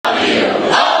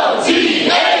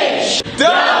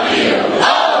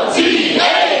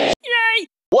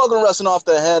Welcome to Wrestling Off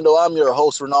the Handle. I'm your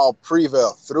host, Renald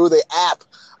Prevail. Through the app,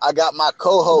 I got my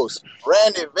co-host,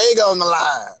 Randy Vega, on the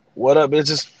line. What up,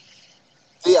 bitches?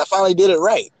 See, I finally did it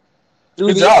right.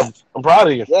 Good job. App. I'm proud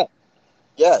of you. Yeah.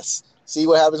 Yes. See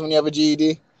what happens when you have a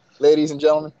GED, ladies and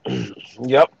gentlemen?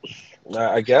 Yep.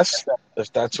 I guess,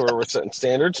 if that's where we're setting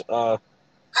standards.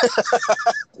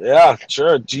 Yeah,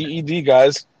 sure. GED,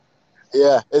 guys.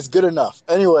 Yeah, it's good enough.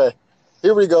 Anyway,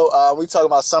 here we go. We talk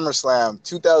about SummerSlam,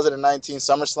 2019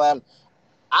 SummerSlam.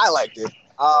 I liked it.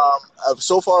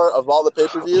 So far, of all the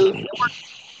pay-per-views, this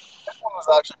one was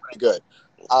actually pretty good.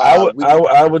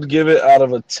 I would give it out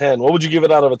of a 10. What would you give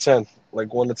it out of a 10?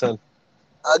 Like 1 to 10?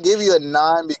 I'll give you a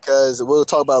 9 because we'll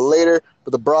talk about it later. But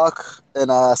the Brock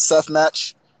and Seth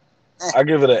match, I'll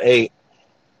give it an 8.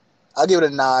 I'll give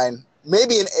it a 9.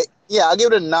 Maybe an 8. Yeah, I'll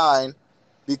give it a 9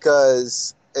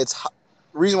 because it's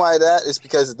reason why that is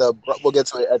because we'll get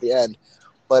to it at the end.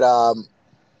 But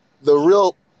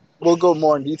we'll go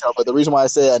more in detail. But the reason why I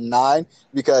say a 9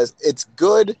 because it's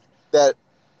good that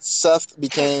Seth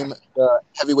became the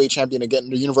heavyweight champion again,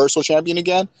 the Universal champion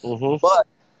again. Mm-hmm. But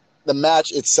the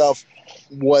match itself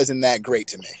wasn't that great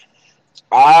to me.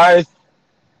 I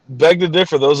beg to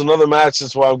differ. That was another match.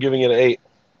 That's why I'm giving it an 8.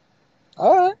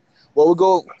 All right. Well, we'll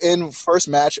go in first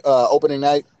match, opening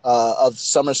night of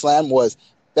SummerSlam was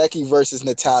Becky versus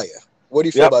Natalya. What do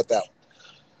you feel about that?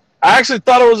 I actually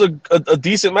thought it was a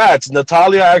decent match.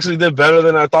 Natalya actually did better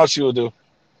than I thought she would do.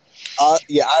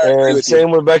 Yeah, I agree with you.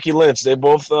 Same with Becky Lynch. They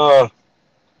both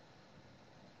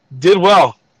did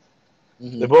well.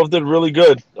 Mm-hmm. They both did really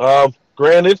good.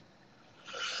 Granted,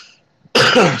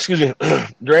 excuse me.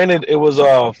 Granted, it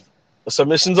was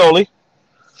submissions only.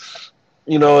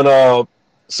 You know, and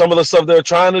some of the stuff they were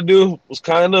trying to do was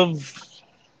kind of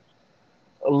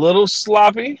a little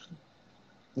sloppy.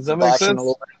 Does that make sense?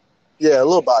 Yeah, a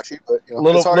little botchy, but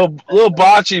little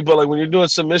botchy. But like when you're doing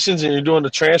submissions and you're doing the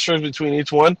transfers between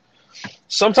each one,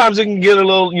 sometimes it can get a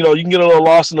little, you can get a little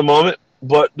lost in the moment.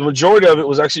 But the majority of it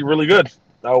was actually really good.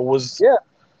 I thought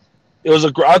it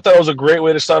was a great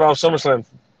way to start off SummerSlam.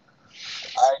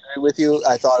 I agree with you.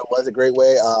 I thought it was a great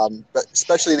way, but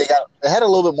especially they had a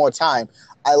little bit more time.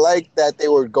 I like that they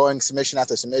were going submission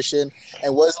after submission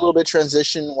and was a little bit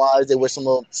transition-wise. There were some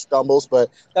little stumbles,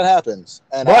 but that happens.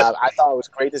 And I thought it was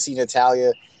great to see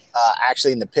Natalya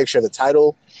actually in the picture of the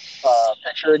title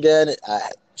picture again.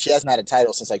 She hasn't had a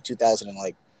title since like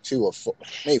 2002 or 4,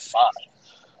 maybe 5.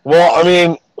 Well, I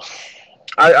mean,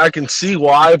 I can see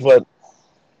why, but...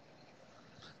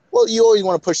 Well, you always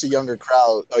want to push the younger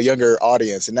crowd, a younger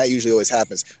audience, and that usually always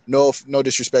happens. No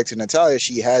disrespect to Natalya.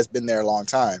 She has been there a long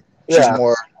time. She's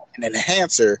more an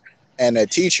enhancer and a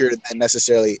teacher than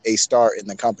necessarily a star in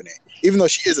the company. Even though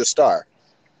she is a star,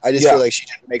 I just feel like she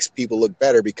just makes people look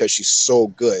better because she's so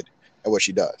good at what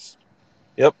she does.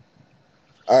 Yep.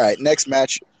 All right, next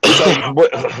match.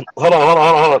 Hold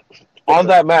on. On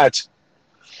that match,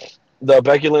 the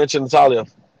Becky Lynch and Natalya,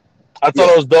 I thought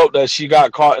it was dope that she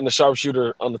got caught in the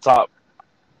sharpshooter on the top.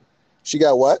 She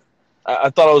got what? I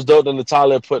thought it was dope that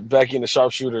Natalya put Becky in the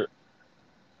sharpshooter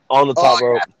on the top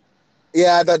rope.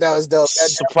 Yeah, I thought that was dope.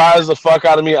 Surprised the fuck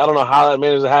out of me. I don't know how that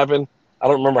managed to happen. I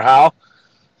don't remember how.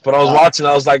 But I was watching.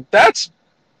 I was like, that's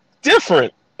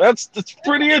different. That's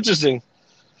pretty interesting.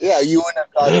 Yeah, you wouldn't have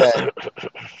thought that.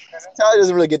 Because Natalya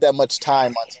doesn't really get that much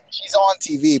time on TV. She's on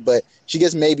TV, but she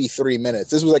gets maybe 3 minutes.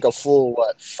 This was like a full,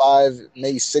 5,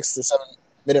 maybe 6 to 7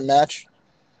 minute match.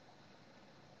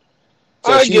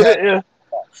 So I get it,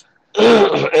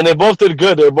 yeah. And they both did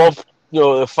good. They were both,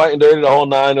 fighting dirty the whole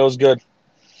 9. It was good.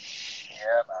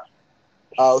 Yeah,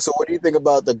 man. So what do you think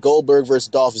about the Goldberg versus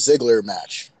Dolph Ziggler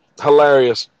match?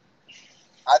 Hilarious.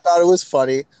 I thought it was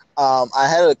funny. I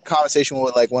had a conversation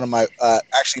with one of my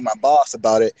my boss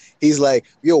about it. He's like,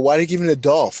 "Yo, why do you give it to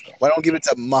Dolph? Why don't give it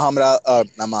to not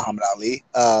Muhammad Ali?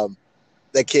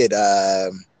 That kid.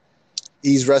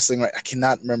 He's wrestling right. I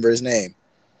cannot remember his name.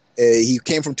 He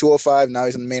came from 205. Now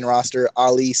he's on the main roster.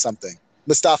 Ali something.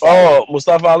 Mustafa. Oh,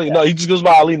 Mustafa Ali. No, he just goes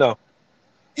by Ali now.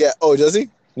 Yeah. Oh, does he?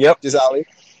 Yep. Just Ali.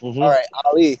 Mm-hmm. All right,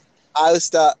 Ali. I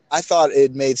thought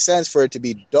it made sense for it to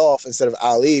be Dolph instead of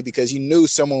Ali because you knew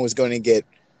someone was going to get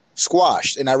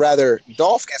squashed, and I'd rather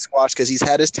Dolph get squashed because he's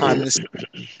had his time in the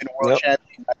World Championship of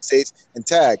the United States and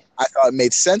tag. I thought it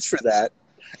made sense for that,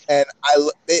 and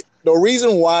the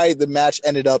reason why the match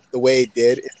ended up the way it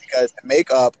did is because the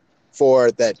makeup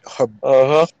for that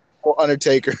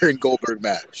Undertaker and Goldberg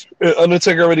match.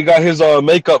 Undertaker already got his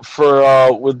makeup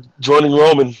for with joining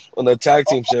Roman on the tag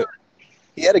team shit.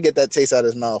 He had to get that taste out of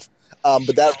his mouth.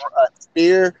 But that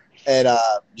spear and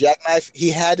jackknife, he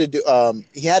had to do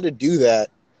that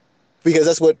because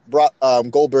that's what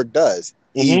Goldberg does.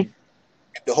 He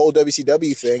the whole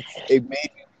WCW thing. It made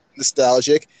me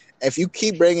nostalgic. And if you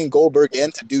keep bringing Goldberg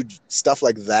in to do stuff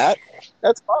like that,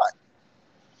 that's fine.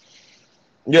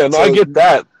 Yeah, no, So- I get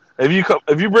that.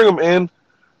 If you bring him in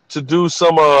to do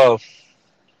some of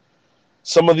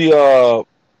the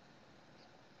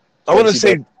I wouldn't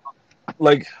say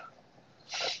like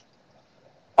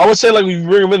I would say like when you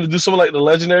bring him in to do some of like the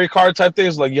legendary card type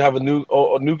things, like you have a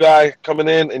new guy coming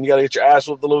in and you gotta get your ass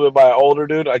whooped a little bit by an older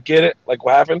dude. I get it, like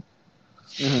what happened.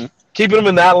 Mhm. Keeping him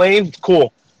in that lane,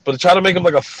 cool. But to try to make him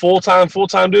like a full time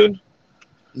dude,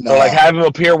 No. or like have him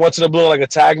appear once in a blue like a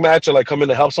tag match or like come in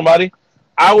to help somebody,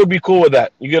 I would be cool with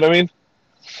that. You get what I mean?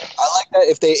 I like that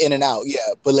if they in and out,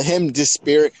 yeah. But let him just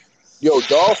spirit. Yo,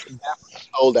 Dolph definitely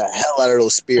stole the hell out of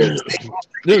those spears.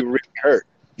 They really hurt.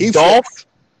 Dolph,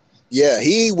 yeah,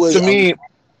 he was to me,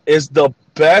 is the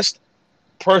best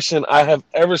person I have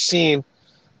ever seen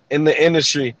in the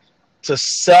industry to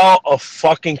sell a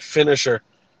fucking finisher.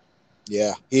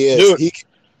 Yeah, he is. Dude, He,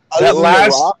 that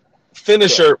last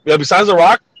finisher, yeah, besides the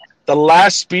Rock, the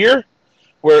last spear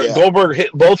where Goldberg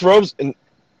hit both ropes and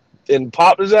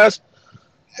popped his ass.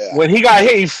 Yeah. When he got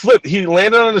hit, he flipped. He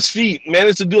landed on his feet,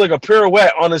 managed to do like a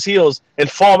pirouette on his heels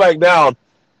and fall back down.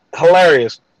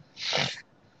 Hilarious.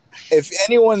 If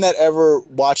anyone that ever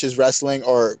watches wrestling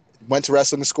or went to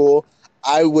wrestling school,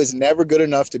 I was never good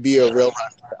enough to be a real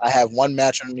wrestler. I have one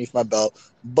match underneath my belt.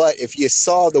 But if you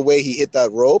saw the way he hit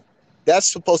that rope,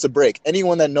 that's supposed to break.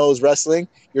 Anyone that knows wrestling,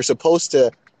 you're supposed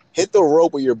to hit the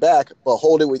rope with your back, but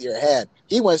hold it with your hand.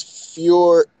 He went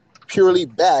purely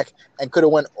back and could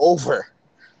have went over.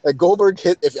 Like Goldberg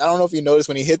hit. I don't know if you noticed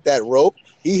when he hit that rope,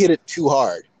 he hit it too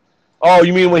hard. Oh,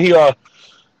 you mean when he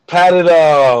patted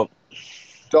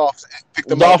Dolph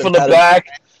picked him Dolph in the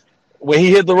back when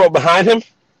he hit the rope behind him?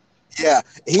 Yeah.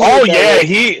 He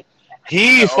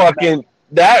fucking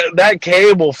that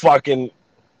cable fucking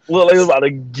looked like it was about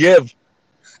to give.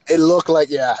 It looked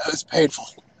like it was painful,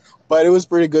 but it was a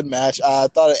pretty good match. I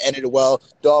thought it ended well.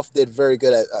 Dolph did very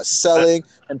good at selling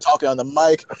and talking on the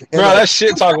mic. Bro, that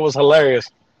shit talking was hilarious.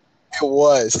 It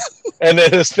was. And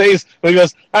then his face when he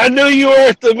goes, "I knew you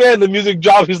were the man." The music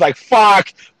drops. He's like,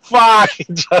 "Fuck." I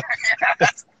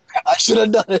should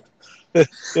have done it.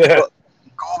 Yeah. But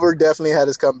Goldberg definitely had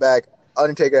his comeback.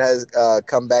 Undertaker has a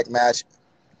comeback match.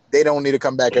 They don't need to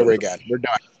come back ever again. We're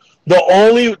done. The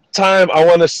only time I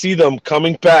want to see them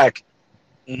coming back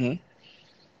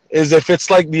is if it's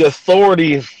like the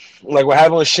Authority, like what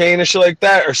happened with Shane and shit like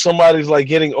that, or somebody's like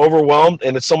getting overwhelmed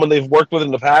and it's someone they've worked with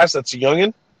in the past that's a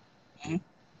youngin'.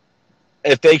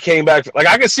 If they came back, like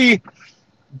I could see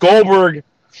Goldberg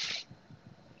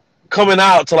coming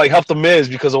out to like help the Miz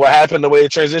because of what happened, the way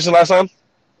it transitioned last time.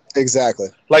 Exactly.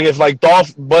 Like if like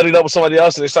Dolph buddied up with somebody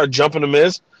else and they start jumping the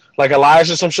Miz, like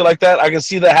Elias or some shit like that, I can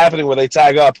see that happening where they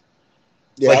tag up.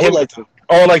 Yeah, like I would like to.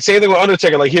 Or like same thing with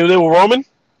Undertaker, like he did with Roman.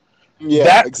 Yeah,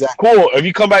 that's exactly. Cool. If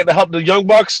you come back to help the Young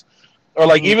Bucks, or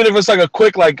like even if it's like a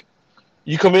quick like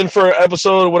you come in for an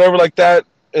episode or whatever like that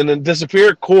and then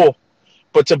disappear, cool.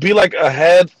 But to be like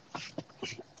ahead,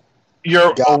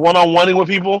 you're one-on-oneing with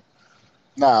people.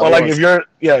 Nah, or like if you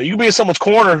can be in someone's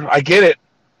corner, I get it,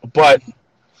 but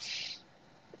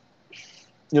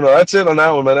that's it on that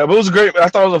one, man. But it was great. I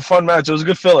thought it was a fun match. It was a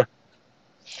good filler.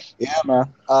 Yeah,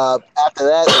 man. After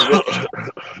that,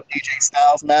 the AJ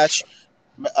Styles match.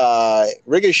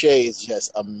 Ricochet is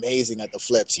just amazing at the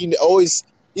flips. He always,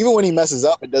 even when he messes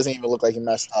up, it doesn't even look like he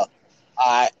messed up.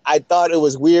 I thought it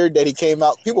was weird that he came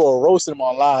out. People were roasting him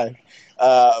online,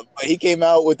 but he came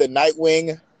out with the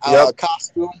Nightwing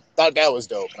costume. Thought that was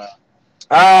dope, man.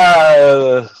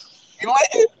 You like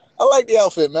it? I like the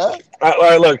outfit, man. All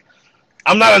right, look,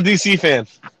 I'm not a DC fan.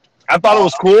 I thought it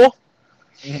was cool,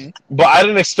 but I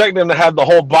didn't expect them to have the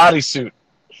whole bodysuit.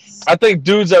 I think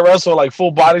dudes that wrestle like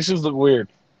full bodysuits look weird.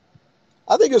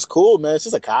 I think it's cool, man. It's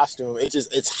just a costume.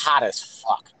 It's hot as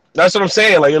fuck. That's what I'm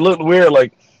saying. Like it looked weird.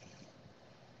 Like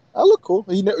I look cool.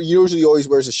 He usually always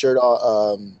wears a shirt.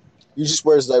 He just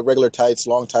wears like regular tights,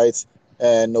 long tights,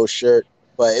 and no shirt.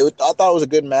 But I thought it was a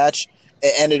good match.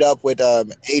 It ended up with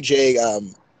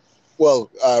AJ,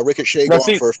 Ricochet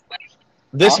going for.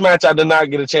 This match I did not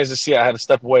get a chance to see. I had to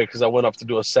step away because I went up to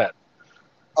do a set.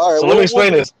 All right, so let me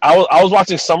explain this. I was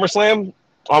watching SummerSlam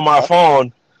on my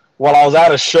phone while I was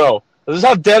at a show. This is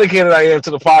how dedicated I am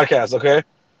to the podcast, okay?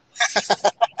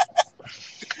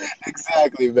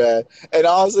 Exactly, man. And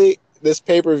honestly, this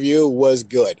pay-per-view was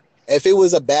good. If it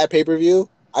was a bad pay-per-view,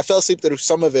 I fell asleep through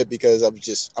some of it because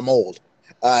I'm old.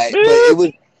 But it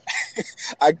was.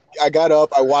 I got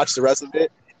up. I watched the rest of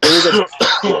it.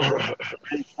 It was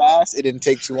pretty fast. It didn't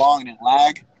take too long. It didn't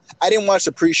lag. I didn't watch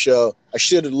the pre-show. I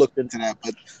should have looked into that,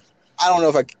 but I don't know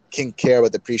if I can care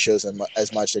about the pre-shows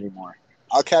as much anymore.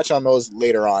 I'll catch on those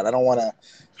later on. I don't want to.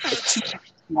 It's too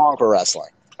long for wrestling.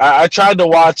 I tried to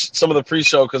watch some of the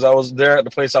pre-show because I was there at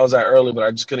the place I was at early, but I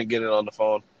just couldn't get it on the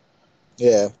phone.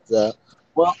 Yeah.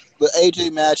 Well, the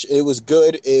AJ match, it was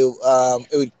good.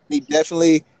 They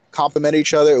definitely complemented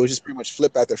each other. It was just pretty much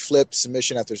flip after flip,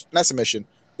 submission after not submission.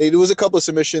 There was a couple of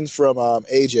submissions from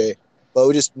AJ, but it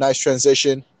was just nice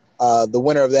transition. The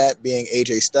winner of that being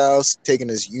AJ Styles, taking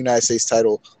his United States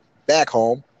title back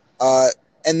home.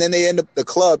 And then the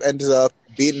club ends up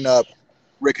beating up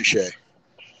Ricochet.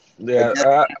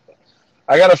 Yeah,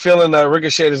 I got a feeling that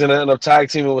Ricochet is going to end up tag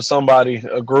teaming with somebody,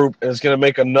 a group, and it's going to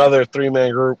make another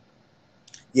 3-man group.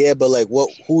 Yeah, but like,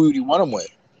 who would you want him with?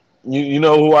 You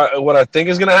know what I think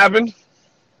is going to happen?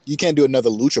 You can't do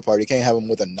another lucha party. You can't have him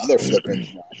with another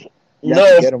flipping.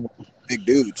 No, get him with big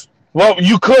dudes. Well,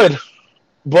 you could,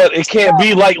 but it can't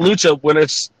be like lucha when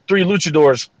it's 3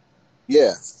 luchadors.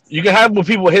 Yeah, you can have with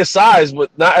people his size,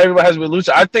 but not everybody has with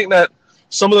lucha. I think that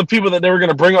some of the people that they were going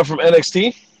to bring up from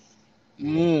NXT,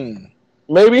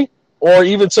 maybe, or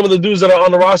even some of the dudes that are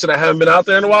on the roster that haven't been out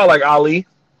there in a while, like Ali,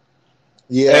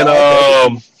 and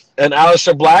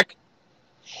Aleister Black,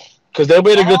 because they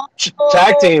made a good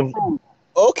tag team.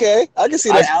 Okay, I can see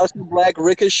that. Aleister Black,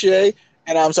 Ricochet,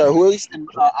 and I'm sorry, who else?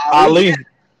 Ali.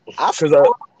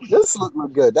 This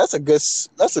look good. That's a good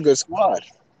squad.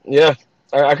 Yeah,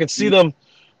 I can see them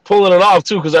pulling it off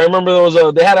too, because I remember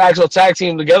they had an actual tag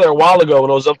team together a while ago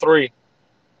when it was up 3.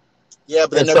 Yeah,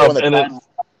 but they never won the title.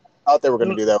 I thought they were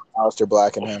going to do that with Aleister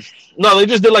Black and him. No, they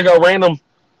just did like a random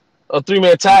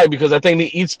 3-man tag because I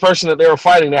think each person that they were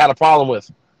fighting they had a problem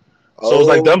with. So it was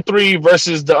like them 3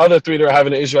 versus the other 3 that were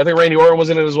having an issue. I think Randy Orton was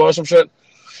in it as well or some shit.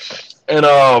 And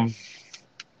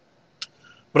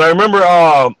but I remember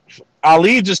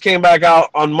Ali just came back out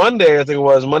on Monday, I think it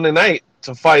was Monday night,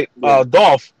 to fight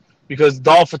Dolph because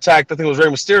Dolph attacked, I think it was Rey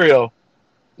Mysterio.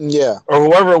 Yeah. Or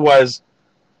whoever it was.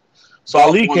 So Dolph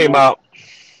Ali came out.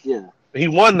 Yeah. He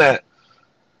won that.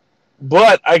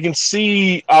 But I can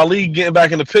see Ali getting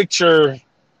back in the picture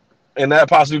and that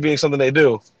possibly being something they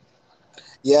do.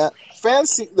 Yeah.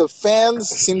 The fans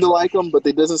seem to like him, but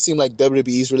it doesn't seem like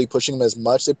WWE's really pushing him as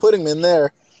much. They put him in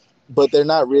there, but they're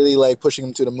not really like pushing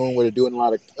him to the moon where they're doing a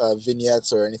lot of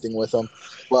vignettes or anything with him.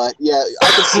 But yeah,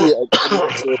 I can see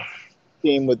a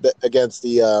team against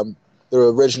the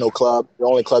original club, the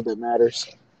only club that matters.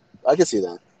 I can see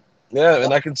that. Yeah,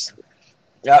 and and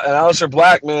Aleister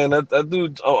Black, man, that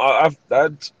dude,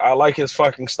 I like his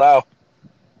fucking style.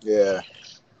 Yeah.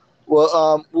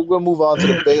 Well, we're gonna move on to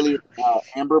the Bayley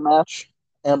Amber match.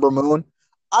 Amber Moon.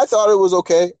 I thought it was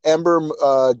okay. Amber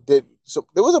did so.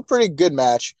 It was a pretty good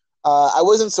match. I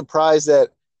wasn't surprised that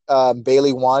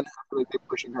Bayley won. I feel like they're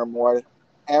pushing her more.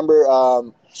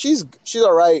 Amber, she's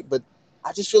all right, but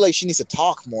I just feel like she needs to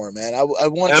talk more, man. I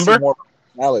want to see more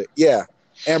personality. Yeah,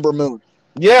 Amber Moon.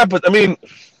 Yeah, but I mean,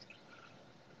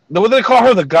 what do they call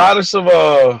her? The goddess of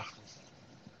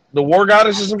the war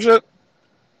goddess or some shit.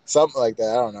 Something like that.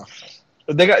 I don't know.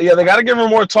 They got to give her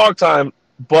more talk time,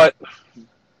 but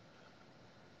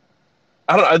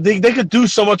I don't. I think they could do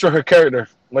so much with her character.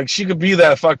 Like she could be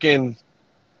that fucking.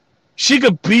 She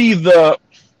could be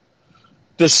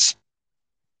this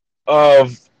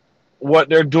of what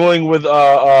they're doing with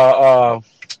the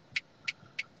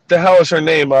hell is her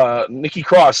name? Nikki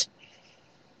Cross.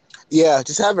 Yeah,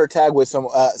 just have her tag with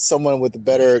someone with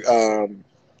better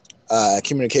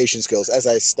communication skills. As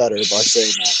I stuttered by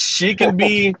saying that, she can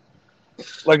be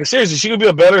like seriously. She could be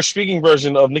a better speaking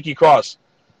version of Nikki Cross,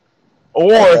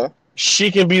 or she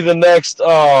can be the next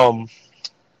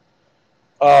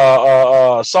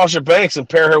Sasha Banks and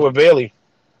pair her with Bayley.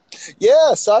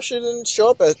 Yeah, Sasha didn't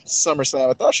show up at SummerSlam.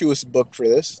 I thought she was booked for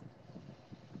this.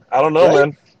 I don't know,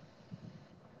 man.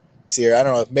 Here, I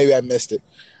don't know. Maybe I missed it.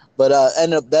 But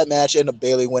that match ended up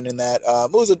Bayley winning that.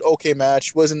 It was an okay match.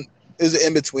 It was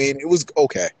in between. It was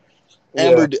okay.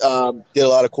 Amber did a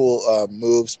lot of cool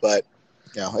moves, but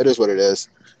it is what it is.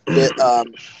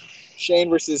 Shane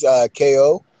versus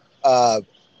KO. That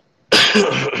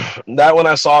one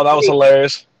I saw. That was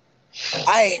hilarious.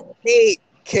 I hate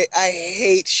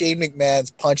Shane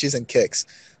McMahon's punches and kicks.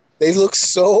 They look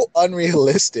so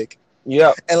unrealistic.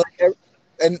 Yeah,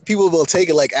 and people will take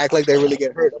it act like they really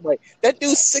get hurt. I'm like, that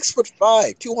dude's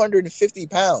 6'5", 250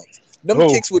 pounds. Them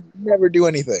kicks would never do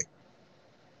anything.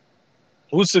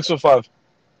 Who's 6'5"?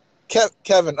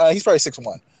 Kevin. He's probably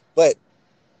 6'1", but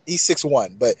he's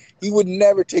 6'1", but he would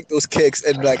never take those kicks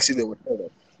and see they would hurt him.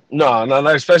 No, not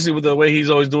especially with the way he's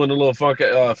always doing the little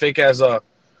fake ass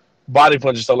body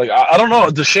punch and stuff. Like I don't know.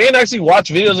 Does Shane actually watch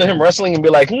videos of him wrestling and be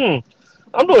like,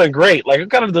 I'm doing great? Like what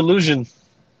kind of delusion?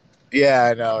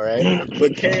 Yeah, I know, right?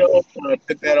 But KO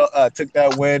took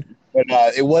that win, but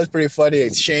it was pretty funny.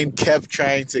 Shane kept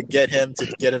trying to get him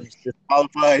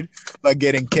disqualified by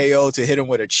getting KO to hit him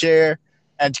with a chair,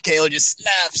 and KO just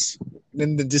snaps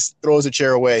and then just throws the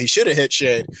chair away. He should have hit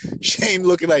Shane. Shane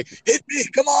looking like, hit me,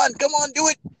 come on, do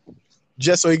it,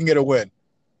 just so he can get a win.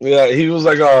 Yeah, he was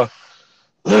like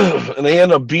and they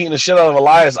ended up beating the shit out of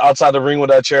Elias outside the ring with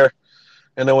that chair.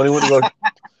 And then when he went to go,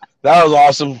 that was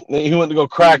awesome. He went to go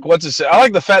crack. What's it say? I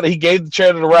like the fact that he gave the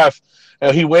chair to the ref,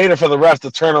 and he waited for the ref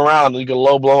to turn around and he could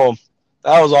low blow him.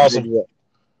 That was awesome. Yeah.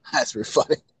 That's pretty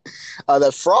funny.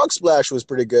 That frog splash was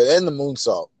pretty good, and the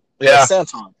moonsault. Yeah,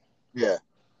 Santon. Yeah,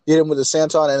 hit him with the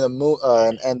Santon and the moon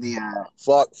and the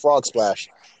frog splash.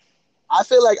 I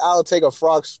feel like I'll take a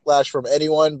frog splash from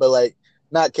anyone, but like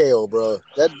not KO, bro.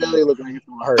 That belly looked like it's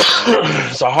gonna hurt.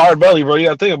 It's a hard belly, bro. You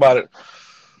gotta think about it.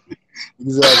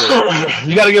 Exactly.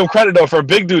 You gotta give him credit though. For a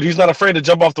big dude, he's not afraid to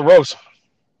jump off the ropes.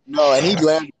 No, and he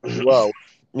landed well.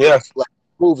 Yeah, like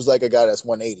moves like a guy that's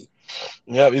 180.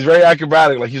 Yeah, he's very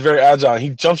acrobatic. Like he's very agile. He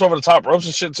jumps over the top ropes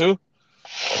and shit too.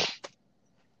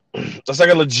 That's like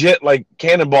a legit like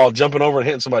cannonball jumping over and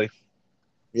hitting somebody.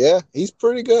 Yeah, he's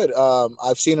pretty good.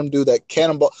 I've seen him do that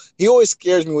cannonball. He always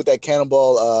scares me with that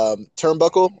cannonball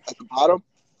turnbuckle at the bottom.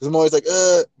 Because I'm always like,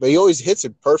 but he always hits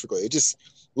it perfectly. It just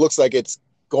looks like he's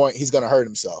gonna hurt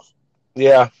himself.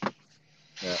 Yeah.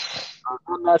 Yeah.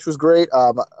 That match was great.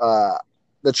 The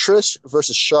Trish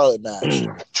versus Charlotte match.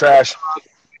 Trash.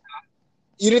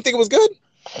 You didn't think it was good?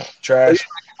 Trash.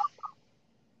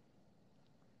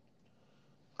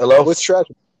 Hello? What's trash?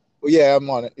 Well, yeah, I'm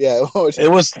on it. Yeah. It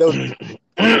was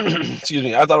excuse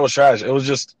me, I thought it was trash. It was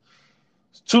just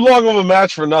too long of a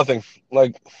match for nothing.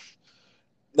 Like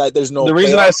there's no. The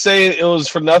reason I say it was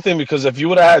for nothing because if you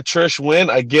would have had Trish win,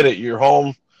 I get it. You're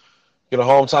home, get a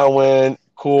hometown win,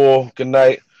 cool, good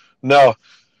night. No,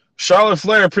 Charlotte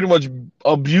Flair pretty much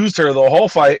abused her the whole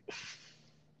fight.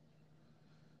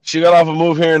 She got off a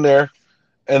move here and there,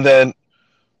 and then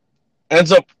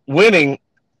ends up winning,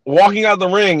 walking out the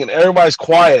ring, and everybody's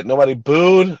quiet. Nobody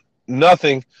booed,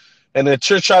 nothing. And then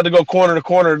Trish tried to go corner to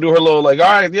corner and do her little like, all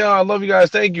right, yeah, I love you guys,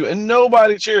 thank you. And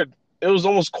nobody cheered. It was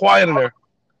almost quiet in there.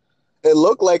 It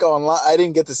looked like online. I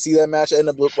didn't get to see that match. I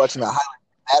ended up watching the highlight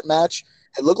of that match.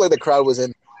 It looked like the crowd was in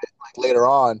like later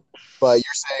on. But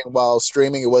you're saying while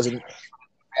streaming, it wasn't.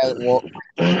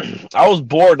 I was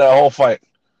bored that whole fight.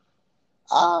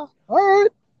 All right.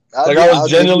 I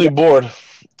was genuinely bored.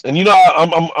 And you know,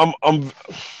 I'm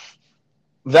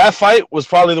that fight was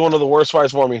probably one of the worst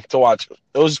fights for me to watch.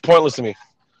 It was just pointless to me.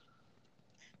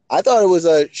 I thought it was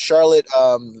a Charlotte,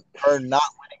 her not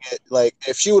winning it. Like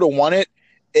if she would have won it,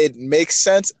 it makes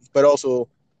sense. But also,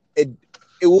 it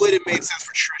would have made sense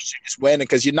for Trish to just win it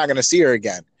because you're not going to see her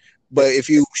again. But if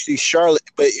you see Charlotte,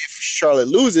 if Charlotte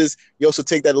loses, you also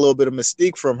take that a little bit of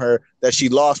mystique from her that she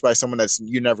lost by someone that's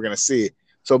you're never going to see.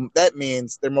 So that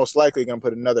means they're most likely going to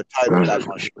put another title back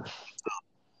on her.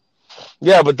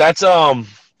 Yeah, but that's one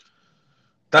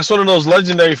of those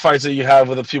legendary fights that you have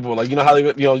with the people. Like, you know how they,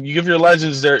 you give your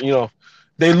legends their,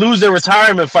 they lose their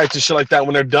retirement fights and shit like that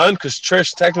when they're done because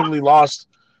Trish technically lost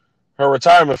her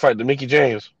retirement fight to Mickie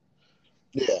James.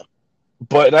 Yeah.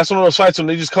 But that's one of those fights when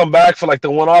they just come back for like the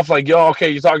one-off, like, yo, okay,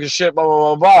 you're talking shit, blah,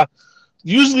 blah, blah, blah.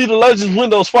 Usually the legends win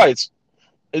those fights.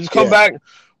 They just come back,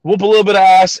 whoop a little bit of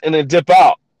ass, and then dip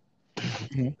out.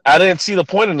 Mm-hmm. I didn't see the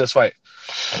point in this fight.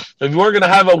 If you weren't going to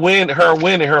have her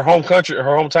win in her home country, her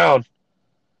hometown.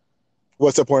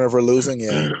 What's the point of her losing?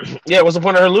 Yeah, what's the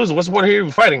point of her losing? What's the point of her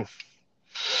even fighting?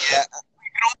 Yeah,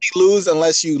 you can only lose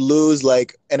unless you lose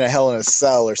like in a Hell in a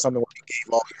Cell or something where you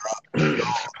gave all your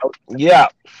up. Yeah.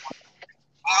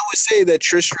 I would say that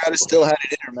Trish Stratus still had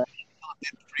it in her, man.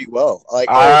 She did pretty well. Like,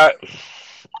 when I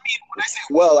say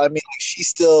well, I mean like she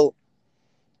still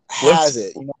has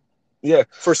it. Yeah,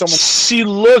 for someone, she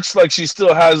looks like she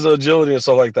still has the agility and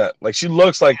stuff like that. Like she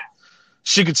looks like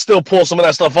she could still pull some of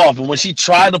that stuff off. But when she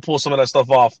tried to pull some of that stuff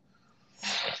off,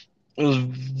 it was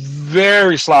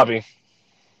very sloppy.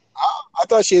 I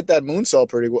thought she hit that moonsault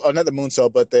pretty well. Oh, not the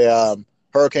moonsault, but the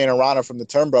Hurricane Rana from the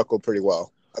turnbuckle pretty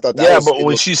well. I thought that but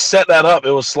when she set that up,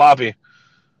 it was sloppy.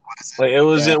 Like it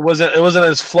wasn't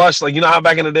as flush. Like you know how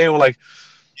back in the day when like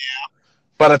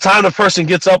by the time the person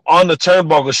gets up on the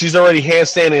turnbuckle, she's already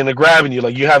handstanding and grabbing you.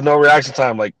 Like you have no reaction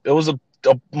time. Like it was a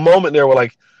moment there where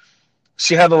like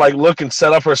she had to like look and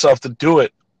set up herself to do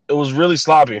it. It was really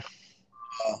sloppy.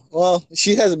 Well,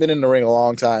 she hasn't been in the ring a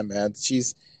long time, man.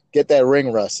 She's get that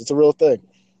ring rust. It's a real thing.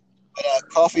 But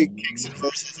Kofi Kingston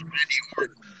versus Randy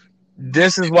Orton.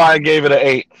 This is why I gave it an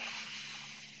 8.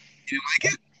 You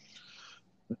like it?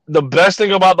 The best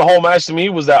thing about the whole match to me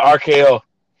was that RKO.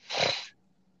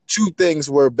 two things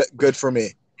were good for me.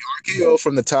 The RKO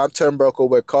from the top turnbuckle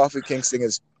where Kofi Kingston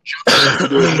is jumping to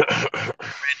do it.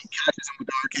 Randy catches him with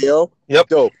the RKO. Yep.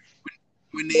 Dope.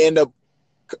 When they end up,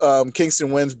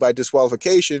 Kingston wins by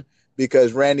disqualification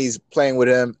because Randy's playing with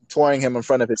him, touring him in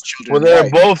front of his children.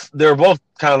 Well, they're both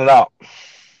counted out.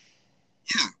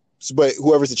 Yeah, but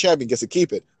whoever's the champion gets to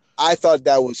keep it. I thought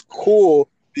that was cool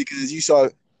because you saw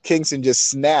Kingston just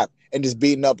snap and just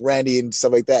beating up Randy and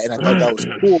stuff like that, and I thought that was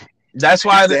cool. That's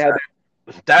why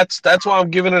that's why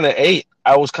I'm giving it an 8.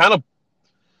 I was kind of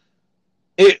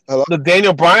the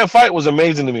Daniel Bryan fight was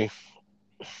amazing to me.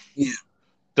 Yeah.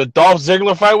 The Dolph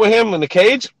Ziggler fight with him in the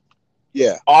cage,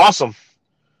 yeah, awesome.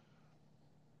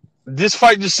 This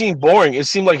fight just seemed boring. It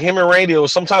seemed like him and Randy, it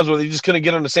was sometimes where they just couldn't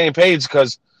get on the same page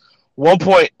because one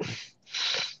point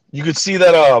you could see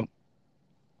that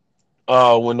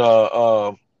when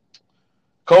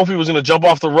Kofi was gonna jump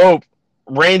off the rope,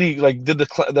 Randy like did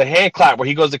the hand clap where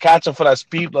he goes to catch him for that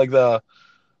speed, like the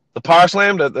power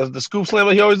slam, the scoop slam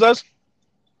that he always does.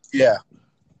 Yeah.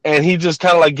 And he just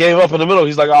kind of like gave up in the middle.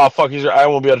 He's like, "Oh fuck, I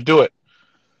won't be able to do it."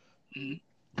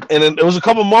 Mm-hmm. And then there was a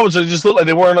couple moments that it just looked like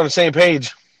they weren't on the same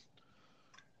page.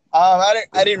 I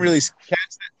didn't really catch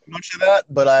that much of that,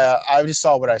 but I just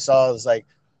saw what I saw. It was like,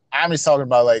 I'm just talking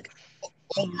about like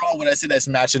overall when I say that's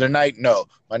match of the night. No,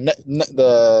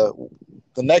 the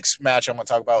next match I'm gonna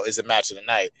talk about is the match of the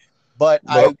night. But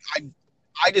nope.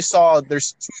 I just saw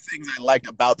there's two things I liked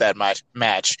about that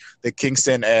match. The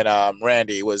Kingston and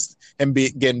Randy was him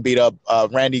getting beat up.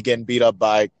 Randy getting beat up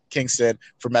by Kingston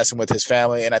for messing with his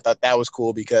family, and I thought that was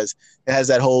cool because it has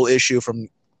that whole issue from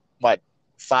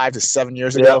 5 to 7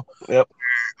 years ago. Yep.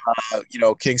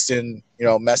 Kingston,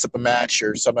 messed up a match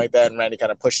or something like that, and Randy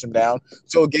kind of pushed him down.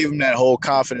 So it gave him that whole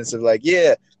confidence of like,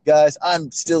 yeah, guys,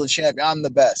 I'm still a champion. I'm the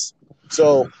best.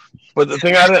 So, but the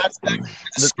thing the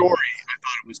story, I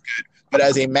thought it was good. But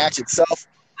as a match itself,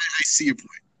 I see your point.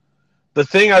 The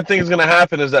thing I think is going to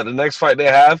happen is that the next fight they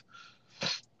have,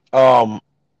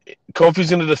 Kofi's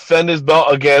going to defend his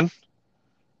belt again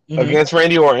against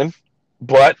Randy Orton.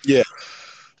 But, yeah,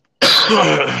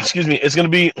 excuse me, it's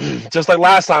going to be just like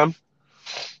last time.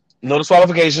 No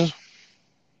disqualifications.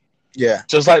 Yeah.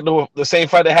 Just like the same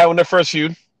fight they had in their first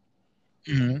feud.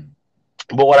 Mm-hmm.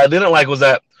 But what I didn't like was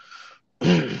that,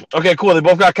 okay, cool, they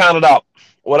both got counted out.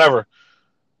 Whatever.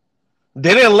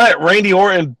 They didn't let Randy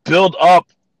Orton build up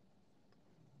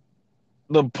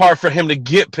the part for him to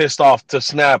get pissed off to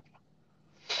snap.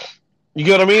 You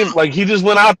get what I mean? Like, he just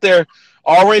went out there.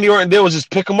 All Randy Orton did was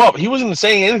just pick him up. He wasn't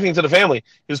saying anything to the family.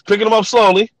 He was picking him up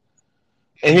slowly,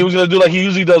 and he was going to do like he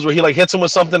usually does, where he, like, hits him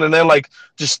with something and then, like,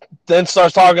 just then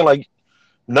starts talking. Like,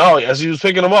 no, as he was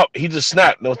picking him up, he just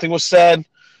snapped. Nothing was said.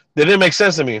 That didn't make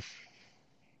sense to me.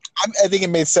 I think it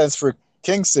made sense for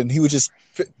Kingston. He was just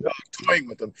toying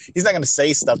with them. He's not going to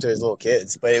say stuff to his little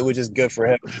kids, but it was just good for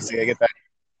him to get that.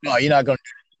 No, you're not going to do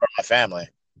it for my family.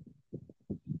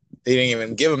 They didn't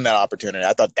even give him that opportunity.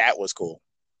 I thought that was cool.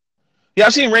 Yeah,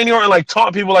 I've seen Randy Orton like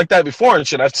taunt people like that before and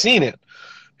shit. I've seen it.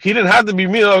 He didn't have to be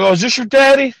me. Like, oh, is this your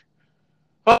daddy?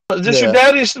 Oh, is this your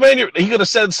daddy? He could have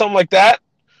said something like that.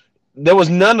 There was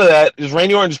none of that. It was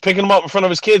Randy Orton just picking him up in front of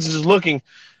his kids and just looking,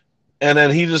 and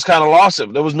then he just kind of lost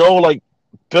him. There was no like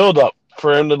build up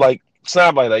for him to like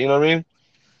snap like that. You know what I mean?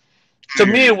 To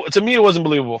me, it wasn't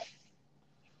believable.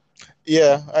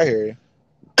 Yeah, I hear you.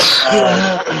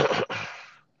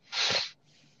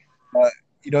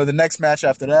 The next match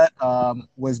after that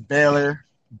was Balor.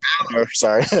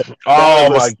 Sorry. Oh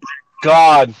my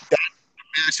God!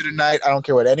 Match of the night. I don't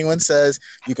care what anyone says.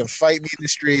 You can fight me in the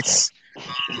streets.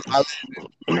 I live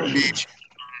in Newport Beach.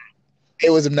 It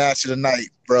was a match of the night,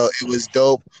 bro. It was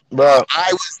dope. Bro, I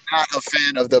was not a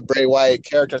fan of the Bray Wyatt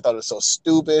character. I thought it was so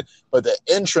stupid, but the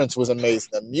entrance was amazing.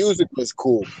 The music was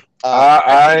cool.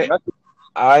 I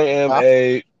am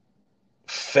a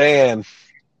fan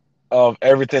of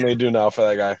everything they do now for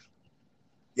that guy.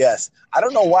 Yes. I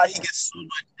don't know why he gets so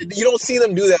much. You don't see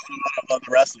them do that with a lot of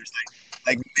other wrestlers.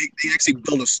 Like they actually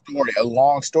build a story, a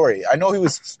long story. I know he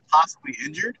was possibly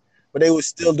injured, but they was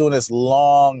still doing this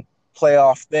long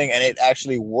playoff thing, and it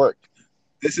actually worked.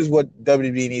 This is what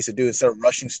WWE needs to do instead of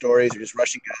rushing stories or just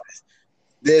rushing guys.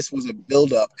 This was a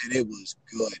build-up, and it was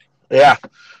good. Yeah.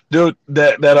 Dude,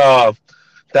 that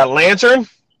lantern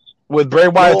with Bray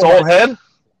Wyatt's old head.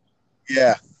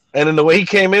 Yeah. And then the way he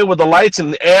came in with the lights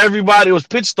and everybody, was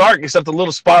pitch dark except the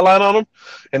little spotlight on him,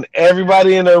 and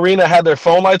everybody in the arena had their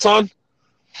phone lights on.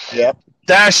 Yep.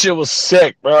 That shit was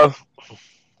sick, bro.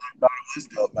 It was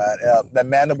dope, man. The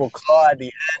mandible claw at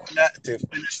the end to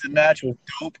finish the match was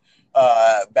dope.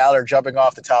 Balor jumping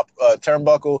off the top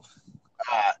turnbuckle.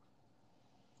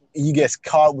 he gets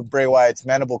caught with Bray Wyatt's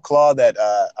mandible claw that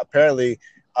apparently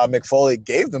Mick Foley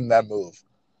gave them that move.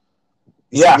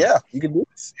 He said, yeah, you can do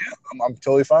this. Yeah, I'm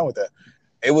totally fine with that.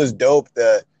 It was dope.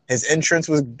 His entrance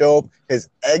was dope. His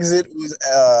exit was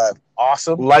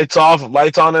awesome. Lights off,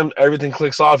 lights on him, everything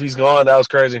clicks off, he's gone. That was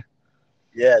crazy.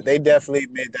 Yeah, they definitely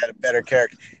made that a better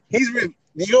character. You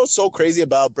know what's so crazy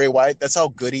about Bray Wyatt? That's how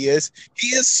good he is. He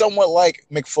is somewhat like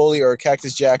Mick Foley or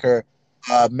Cactus Jack or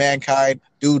Mankind,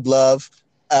 Dude Love.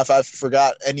 If I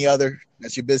forgot any other,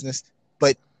 that's your business.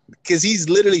 But because he's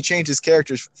literally changed his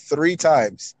characters 3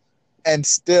 times, and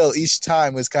still each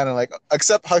time was kind of like,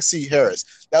 except Huxley Harris,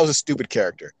 that was a stupid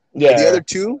character. Yeah, but the other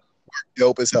 2 were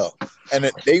dope as hell, and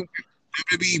they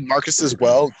to be Marcus as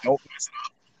well. Don't mess it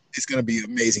up. It's gonna be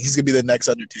amazing. He's gonna be the next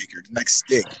Undertaker, the next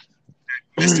Sting,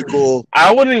 mystical.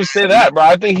 I wouldn't even say that, bro.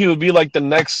 I think he would be like the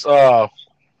next, in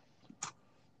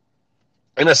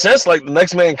a sense, like the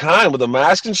next Mankind with a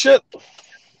mask and shit.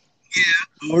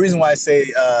 Yeah, the reason why I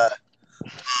say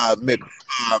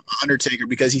Undertaker,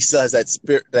 because he still has that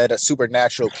spirit, that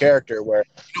supernatural character where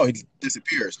he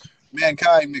disappears.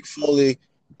 Mankind, Mick Foley,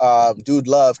 Dude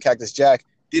Love, Cactus Jack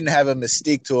didn't have a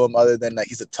mystique to him other than that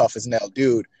he's a tough as nail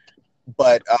dude.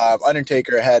 But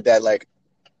Undertaker had that like,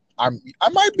 I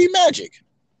might be magic.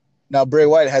 Now Bray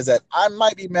Wyatt has that I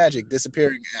might be magic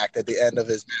disappearing act at the end of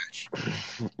his match.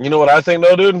 You know what I think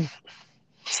though, dude?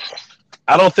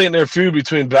 I don't think their feud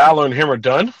between Balor and him are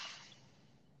done.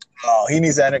 Oh, he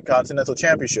needs that Intercontinental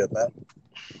Championship, man.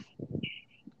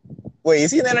 Wait,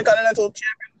 is he an Intercontinental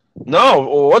Champion? No,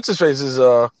 what's his face is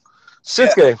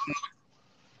Shinsuke.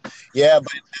 Yeah,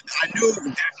 but I knew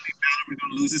definitely Balor was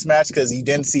going to lose this match because he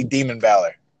didn't see Demon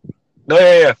Balor. No,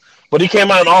 yeah. But he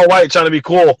came out in all white trying to be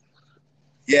cool.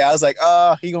 Yeah, I was like,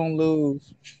 he going to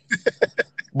lose.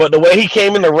 But the way he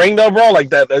came in the ring, though, bro, like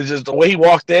that, just the way he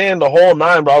walked in, the whole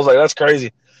 9, bro, I was like, that's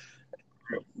crazy.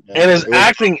 Yeah, and his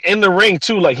acting in the ring,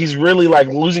 too, like he's really, like,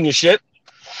 losing his shit.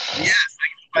 Yes,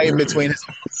 like in between his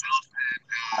own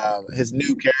self and his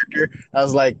new character. I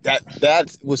was like,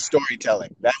 that was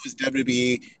storytelling. That was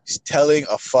WWE telling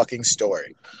a fucking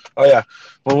story. Oh, yeah.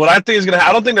 But what I think is going to happen,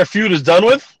 I don't think their feud is done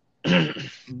with.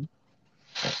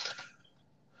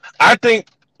 I think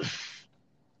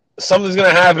something's going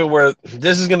to happen where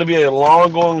this is going to be a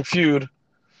long-going feud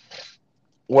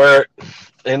where,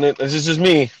 and it's just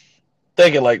me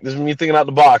thinking, like, this is me thinking out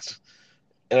the box.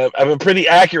 And I've been pretty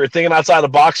accurate thinking outside the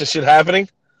box and shit happening.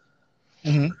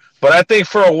 Mm-hmm. But I think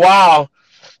for a while,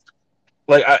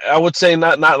 like, I would say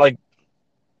not like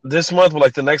this month, but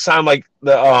like the next time, like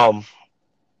the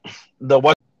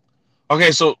what?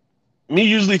 Okay, so me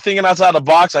usually thinking outside the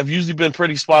box, I've usually been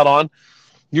pretty spot on.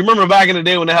 You remember back in the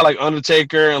day when they had like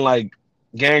Undertaker and like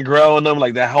Gangrel and them,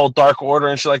 like that whole Dark Order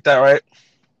and shit like that, right?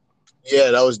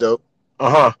 Yeah, that was dope.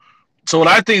 So what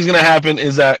I think is gonna happen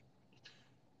is that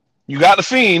you got the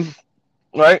Fiend,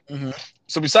 right? Mm-hmm.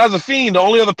 So besides the Fiend, the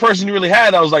only other person you really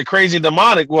had that was like crazy and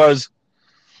demonic was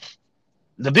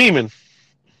the Demon.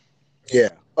 Yeah.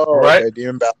 Oh, right. Okay.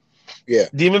 Demon Balor. Yeah.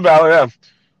 Demon Balor. Yeah.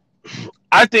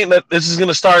 I think that this is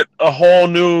gonna start a whole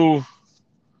new,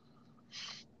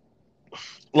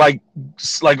 like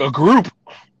a group,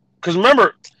 because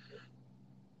remember,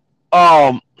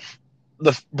 the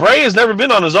Bray has never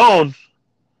been on his own.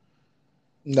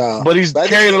 No, but he's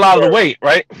carried a lot of the weight,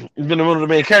 right? He's been one of the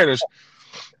main characters.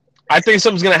 I think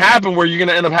something's gonna happen where you're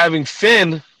gonna end up having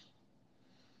Finn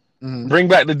bring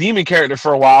back the Demon character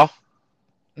for a while,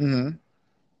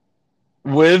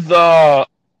 with the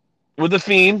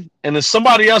Fiend, and then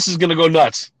somebody else is gonna go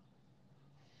nuts.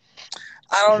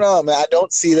 I don't know, man. I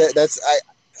don't see that.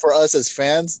 For us as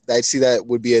fans, I see that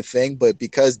would be a thing, but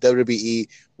because WWE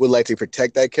would like to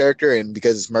protect that character and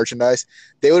because it's merchandise,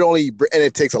 they would only, and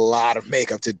it takes a lot of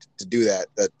makeup to do that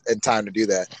and time to do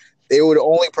that. They would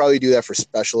only probably do that for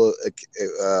special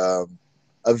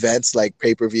events like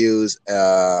pay-per-views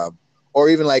or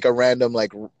even like a random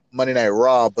like Monday Night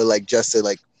Raw, but like just to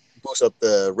like boost up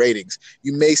the ratings.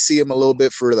 You may see them a little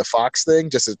bit for the Fox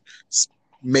thing just to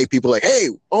make people like, hey,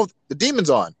 the Demon's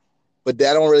on. But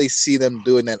I don't really see them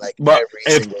doing that like every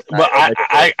single time. But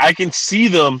I can see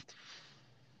them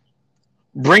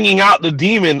bringing out the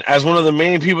Demon as one of the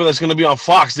main people that's going to be on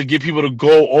Fox to get people to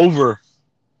go over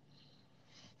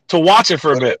to watch it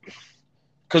for a bit.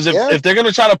 Because if they're going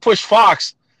to try to push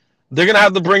Fox, they're going to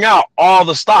have to bring out all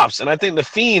the stops. And I think the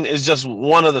Fiend is just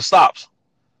one of the stops.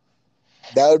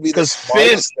 That would be the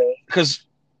smartest thing. Because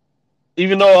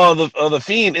even though the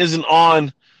Fiend isn't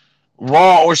on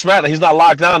Raw or SmackDown, he's not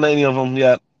locked down to any of them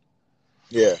yet.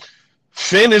 Yeah.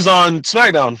 Finn is on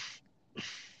SmackDown.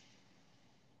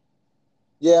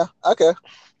 Yeah, okay.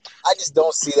 I just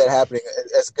don't see that happening.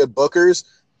 As good bookers,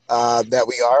 that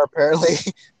we are apparently.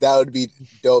 That would be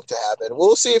dope to happen.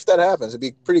 We'll see if that happens. It'd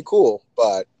be pretty cool,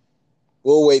 but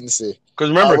we'll wait and see. Because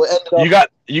remember, We'll end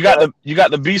you up,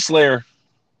 got the Beast Slayer.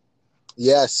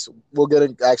 yes, we'll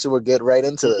get right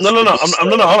into this. No,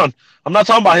 hold on. I'm not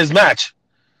talking about his match.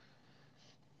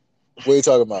 What are you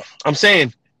talking about? I'm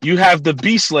saying you have the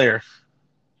Beast Slayer.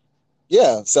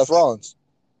 Yeah, Seth Rollins.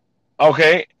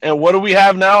 Okay, and what do we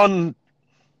have now? And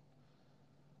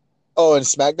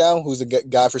SmackDown? Who's the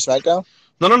guy for SmackDown?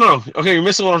 No. Okay, you're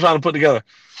missing what I'm trying to put together.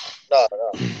 No.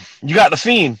 You got the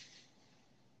Fiend.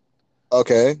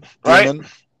 Okay. Right? Demon.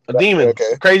 A demon.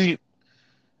 Okay. Crazy.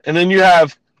 And then you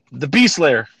have the Beast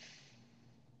Slayer.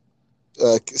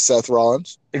 Seth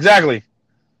Rollins. Exactly.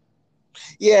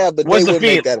 Yeah, but what's they the would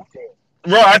make Fiend? that a team.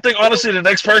 Bro, I think honestly the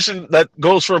next person that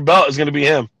goes for a belt is going to be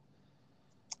him.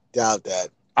 Doubt that.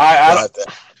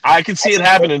 I can see it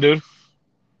happening, dude.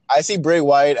 I see Bray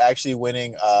Wyatt actually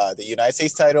winning the United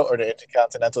States title or the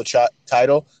Intercontinental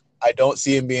title. I don't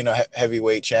see him being a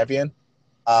heavyweight champion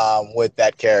with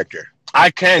that character. I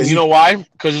can. You know why?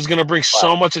 Because it's going to bring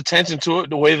so much attention to it,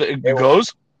 the way that it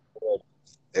goes.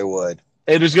 It would.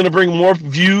 It is going to bring more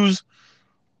views,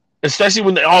 especially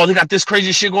when they got this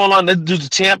crazy shit going on. That dude's the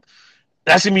champ.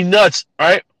 That's going to be nuts,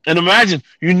 right? And imagine,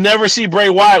 you never see Bray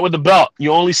Wyatt with the belt.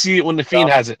 You only see it when the Fiend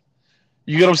has it.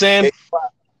 You get what I'm saying?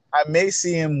 I may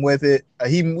see him with it.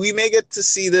 We may get to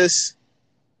see this.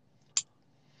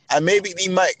 He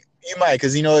might,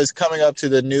 because it's coming up to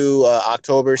the new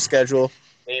October schedule.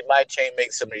 He might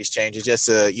make some of these changes just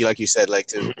to, like you said, like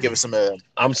to give us some.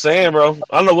 I'm saying, bro.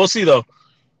 I don't know. We'll see though.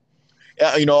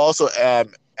 Yeah, also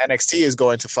NXT is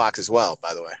going to Fox as well.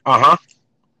 By the way.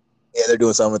 Yeah, they're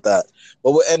doing something with that.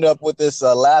 But we'll end up with this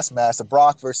last match: the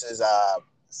Brock versus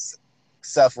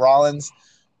Seth Rollins.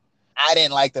 I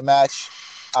didn't like the match.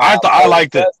 I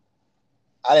liked it.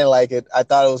 I didn't like it. I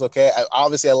thought it was okay. I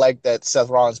liked that Seth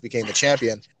Rollins became the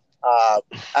champion.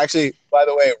 Actually, by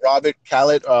the way, Robert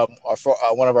Callett,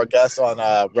 one of our guests on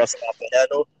Wrestling Off the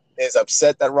Handle, is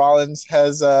upset that Rollins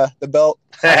has the belt.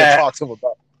 I talked to him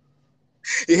about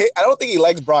it. I don't think he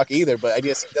likes Brock either, but I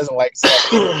guess he doesn't like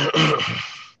Seth.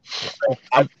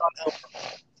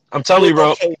 I'm telling you,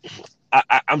 bro.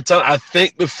 I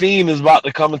think the Fiend is about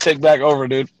to come and take back over,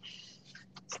 dude.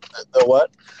 The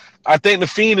what? I think the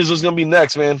Fiend is what's gonna be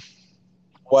next, man.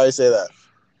 Why do you say that?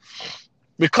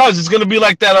 Because it's gonna be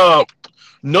like that.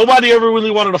 Nobody ever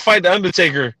really wanted to fight the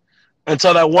Undertaker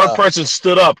until that one person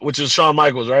stood up, which is Shawn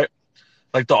Michaels, right?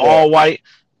 Like the all white.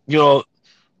 There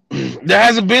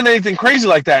hasn't been anything crazy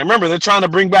like that. Remember, they're trying to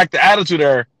bring back the Attitude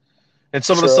Era and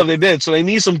some of the stuff they did. So they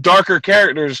need some darker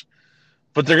characters,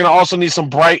 but they're gonna also need some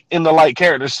bright in the light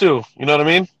characters too. You know what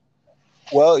I mean?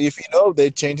 Well, if they're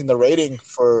changing the rating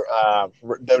for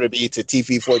WWE to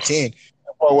TV-14,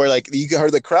 where you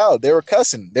heard the crowd, they were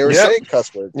cussing, they were saying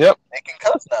cuss words. Yep, they can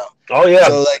cuss now. Oh yeah.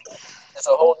 So it's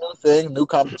a whole new thing, new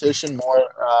competition, more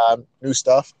new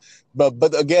stuff.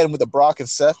 But again, with the Brock and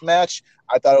Seth match,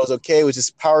 I thought it was okay. It was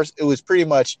just power. It was pretty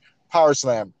much power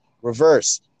slam,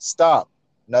 reverse, stomp,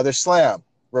 another slam,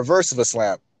 reverse of a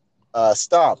slam,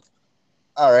 stomp.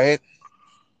 All right,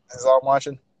 that's all I'm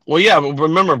watching. Well, yeah, but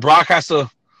remember, Brock has to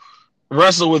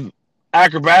wrestle with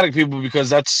acrobatic people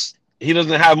because he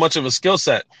doesn't have much of a skill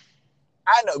set.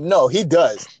 I know. No, he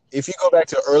does. If you go back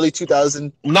to early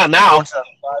 2000, not now.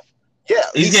 Yeah,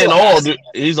 he's getting old.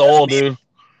 He's old, dude.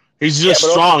 He's just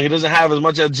strong. He doesn't have as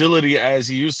much agility as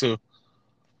he used to.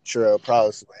 Sure,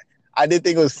 probably. I did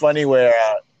think it was funny where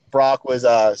Brock was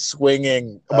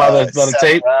swinging by the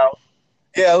tape. Around.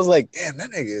 Yeah, I was like, damn,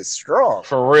 that nigga is strong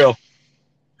for real.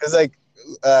 Because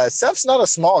Seth's not a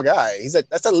small guy.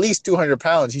 That's at least 200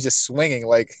 pounds. He's just swinging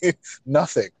like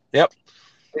nothing. Yep.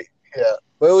 Yeah,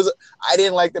 but I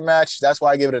didn't like the match. That's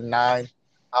why I gave it a 9.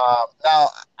 Now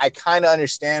I kind of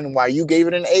understand why you gave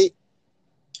it an 8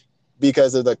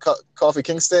 because of the Kofi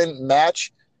Kingston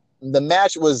match. The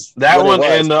match was that one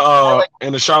and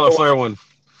the Charlotte Flair one.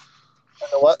 And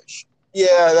the what?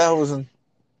 Yeah, that wasn't.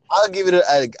 I'll give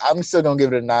it I'm still gonna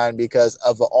give it a 9 because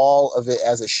of all of it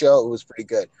as a show. It was pretty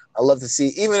good. I love to see,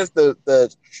 even if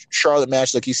the Charlotte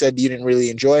match, like you said, you didn't really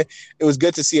enjoy. It was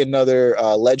good to see another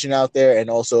legend out there, and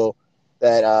also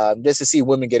that just to see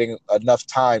women getting enough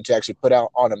time to actually put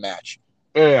out on a match.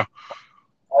 Yeah.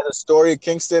 The story of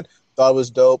Kingston, thought it was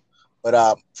dope,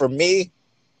 but for me,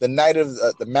 the match of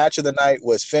the night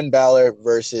was Finn Balor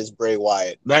versus Bray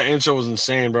Wyatt. That intro was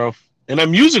insane, bro, and that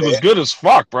music was good as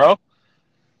fuck, bro.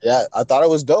 Yeah, I thought it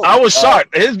was dope. I was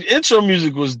shocked. His intro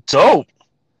music was dope.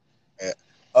 Yeah.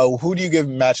 Who do you give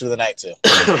match of the night to?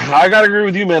 I gotta agree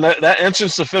with you, man. That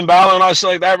entrance to Finn Balor and all shit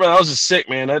like that, bro, that was just sick,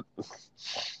 man.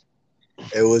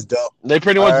 It was dope. They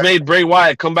pretty All much right. made Bray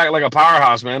Wyatt come back like a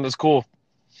powerhouse, man. That's cool.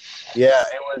 Yeah,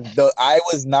 it was. I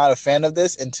was not a fan of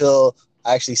this until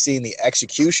I actually seen the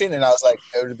execution, and I was like,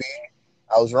 WWE,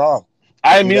 I was wrong.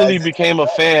 I You guys immediately did became a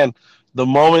fan the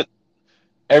moment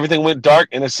everything went dark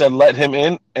and it said "Let him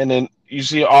in," and then you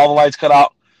see all the lights cut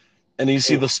out, and you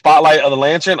see the spotlight of the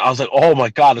lantern. I was like, "Oh my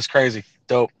god, that's crazy,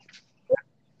 dope."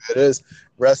 it is.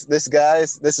 This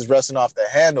is wrestling off the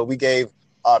handle. We gave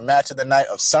our match of the night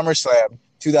of SummerSlam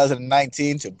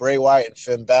 2019 to Bray Wyatt and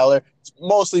Finn Balor. It's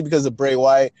mostly because of Bray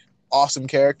Wyatt, awesome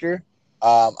character.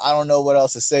 I don't know what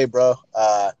else to say, bro.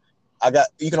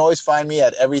 You can always find me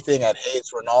at everything at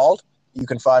Hayes Ronald. You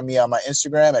can find me on my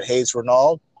Instagram at Hayes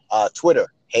Ronald,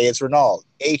 Twitter Hayes Ronald,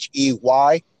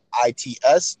 HEYITS.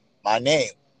 My name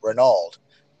Ronald,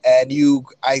 and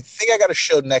I think I got a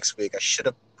show next week. I should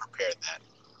have prepared that.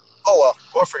 Oh well,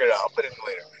 we'll figure it out. I'll put it in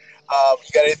later. You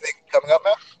got anything coming up,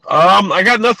 man? I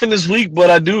got nothing this week,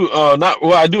 but I do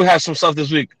I do have some stuff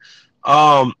this week.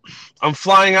 I'm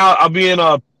flying out. I'll be in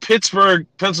Pittsburgh,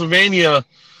 Pennsylvania,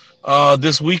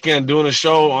 this weekend doing a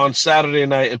show on Saturday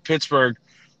night in Pittsburgh.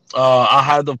 I'll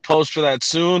have the post for that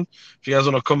soon. If you guys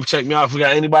want to come check me out, if we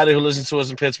got anybody who listens to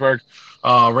us in Pittsburgh,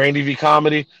 Randy V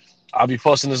Comedy, I'll be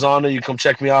posting this on there. You come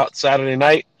check me out Saturday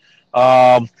night.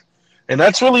 And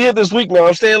that's really it this week, man.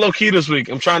 I'm staying low key this week.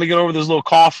 I'm trying to get over this little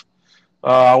cough.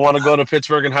 I want to go to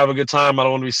Pittsburgh and have a good time. I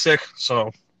don't want to be sick.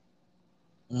 So,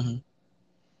 Man,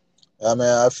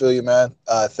 I feel you, man.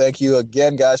 Thank you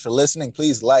again, guys, for listening.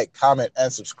 Please like, comment,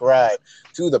 and subscribe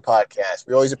to the podcast.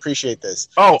 We always appreciate this.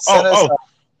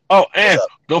 And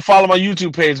go follow my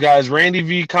YouTube page, guys. Randy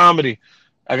V Comedy.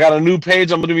 I got a new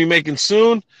page I'm going to be making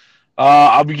soon.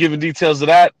 I'll be giving details of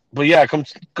that. But yeah,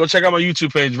 go check out my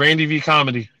YouTube page, Randy V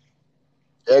Comedy.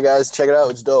 Yeah, guys, check it out.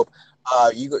 It's dope.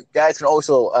 You guys can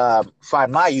also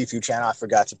find my YouTube channel. I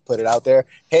forgot to put it out there.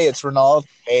 Hey, it's Ronald.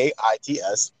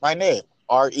 HEYITS. My name,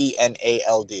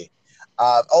 RENALD.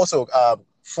 Also,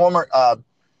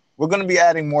 we're going to be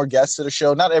adding more guests to the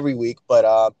show. Not every week,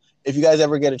 but if you guys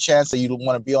ever get a chance that you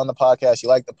want to be on the podcast, you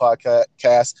like the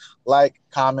podcast, like,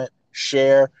 comment,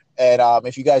 share. And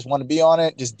if you guys want to be on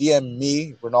it, just DM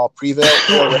me, Ronald Prevail.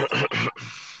 We'll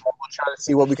try to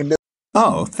see what we can do.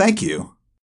 Oh, thank you.